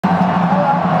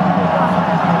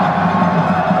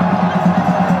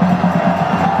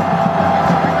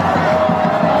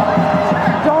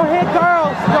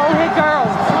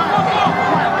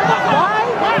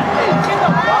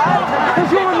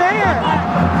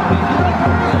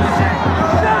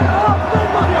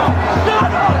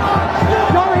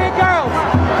Go ahead, girls.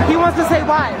 He wants to say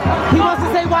why. He wants to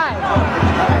say why.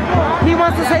 He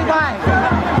wants to say why.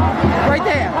 Right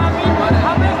there.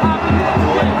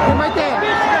 And right there.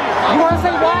 You want to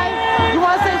say why? You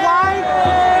want to say why?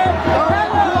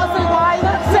 You want to say why?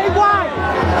 Say why.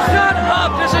 Shut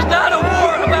up! This is not a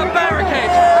war about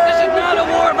barricades. This is not a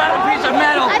war about a piece of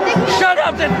metal. Shut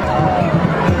up!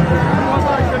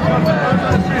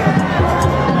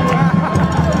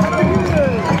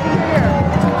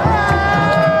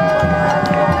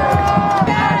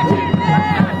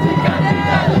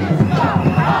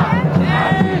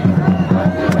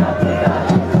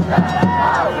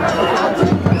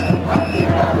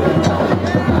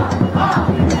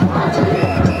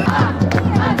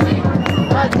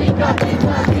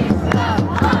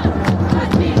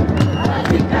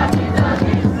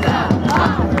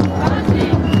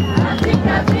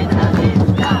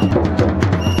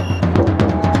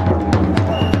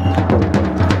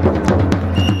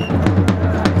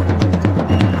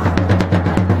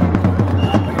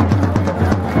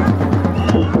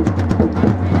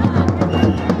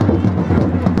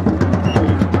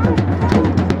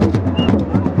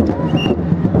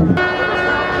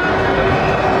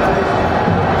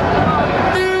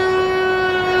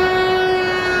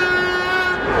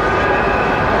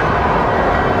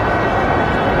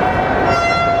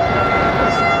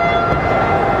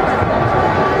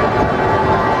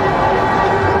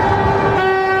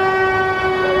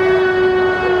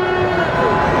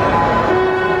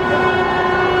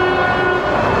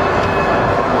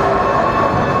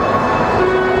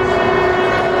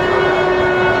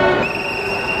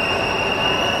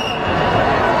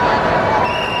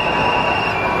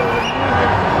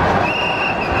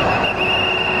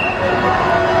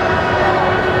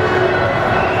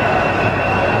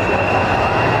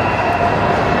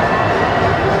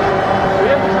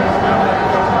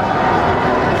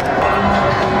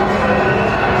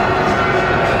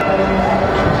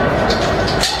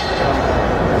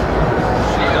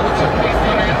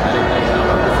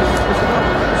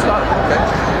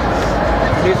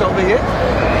 Over here?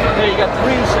 There you got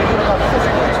 3, so you got 4.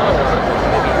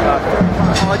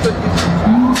 Oh, I thought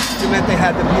you meant they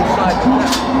had them inside the net.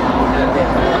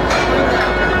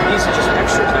 These are just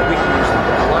extras that we can use to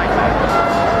the line.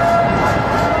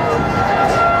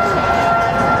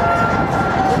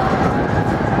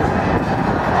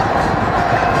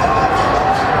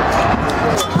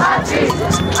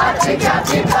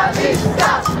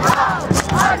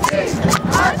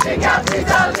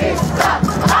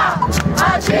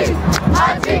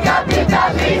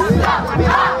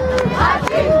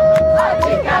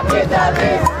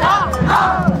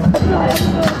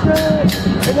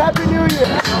 And Happy New Year!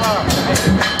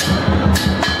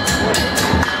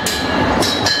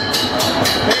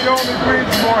 Hate only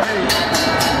breeds more hate.